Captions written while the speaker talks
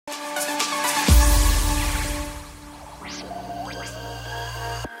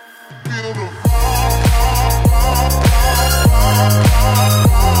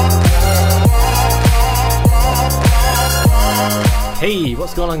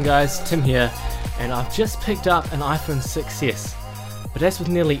what's going on guys, Tim here, and I've just picked up an iPhone 6s. But as with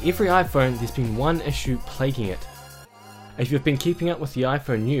nearly every iPhone, there's been one issue plaguing it. If you've been keeping up with the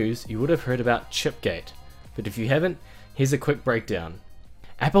iPhone news, you would have heard about Chipgate. But if you haven't, here's a quick breakdown.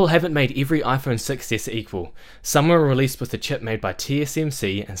 Apple haven't made every iPhone 6s equal. Some were released with a chip made by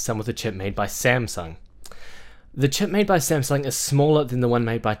TSMC and some with a chip made by Samsung. The chip made by Samsung is smaller than the one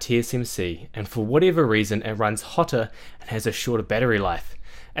made by TSMC, and for whatever reason it runs hotter and has a shorter battery life.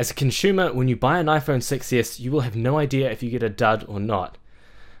 As a consumer, when you buy an iPhone 6s, you will have no idea if you get a dud or not.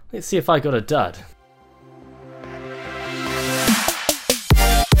 Let's see if I got a dud.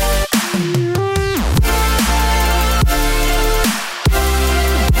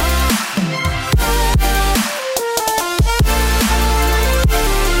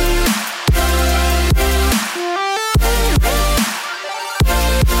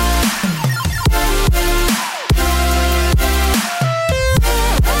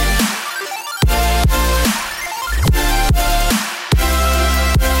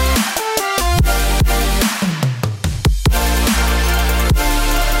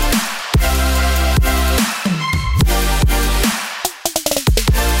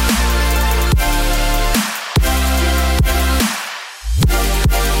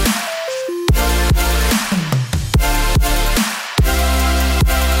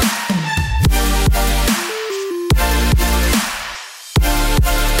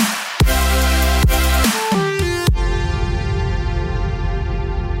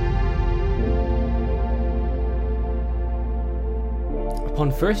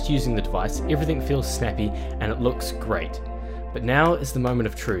 Upon first using the device, everything feels snappy and it looks great. But now is the moment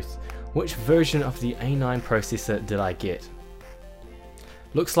of truth. Which version of the A9 processor did I get?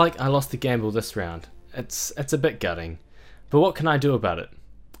 Looks like I lost the gamble this round. It's a bit gutting. But what can I do about it?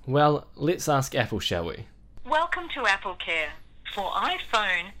 Well, let's ask Apple, shall we? Welcome to Apple Care. For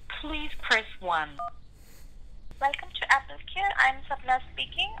iPhone, please press 1. Welcome to Apple Care. I'm Sapna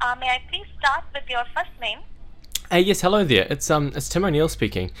speaking. May I please start with your first name? Yes, hello there. It's Tim O'Neill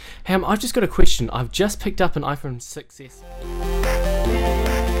speaking. Hey, I've just got a question. I've just picked up an iPhone 6s.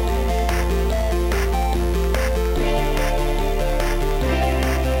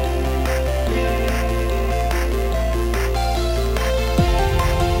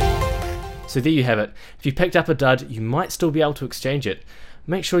 So there you have it. If you picked up a dud, you might still be able to exchange it.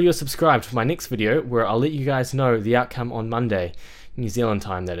 Make sure you're subscribed for my next video where I'll let you guys know the outcome on Monday, New Zealand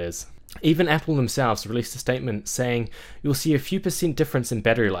time that is. Even Apple themselves released a statement saying you'll see a few % difference in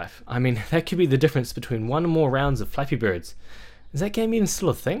battery life. I mean, that could be the difference between one or more rounds of Flappy Birds. Is that game even still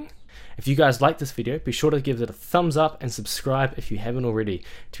a thing? If you guys like this video, be sure to give it a thumbs up and subscribe if you haven't already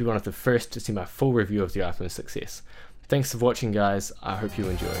to be one of the first to see my full review of the iPhone 6s. Thanks for watching guys, I hope you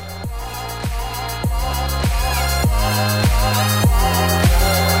enjoyed.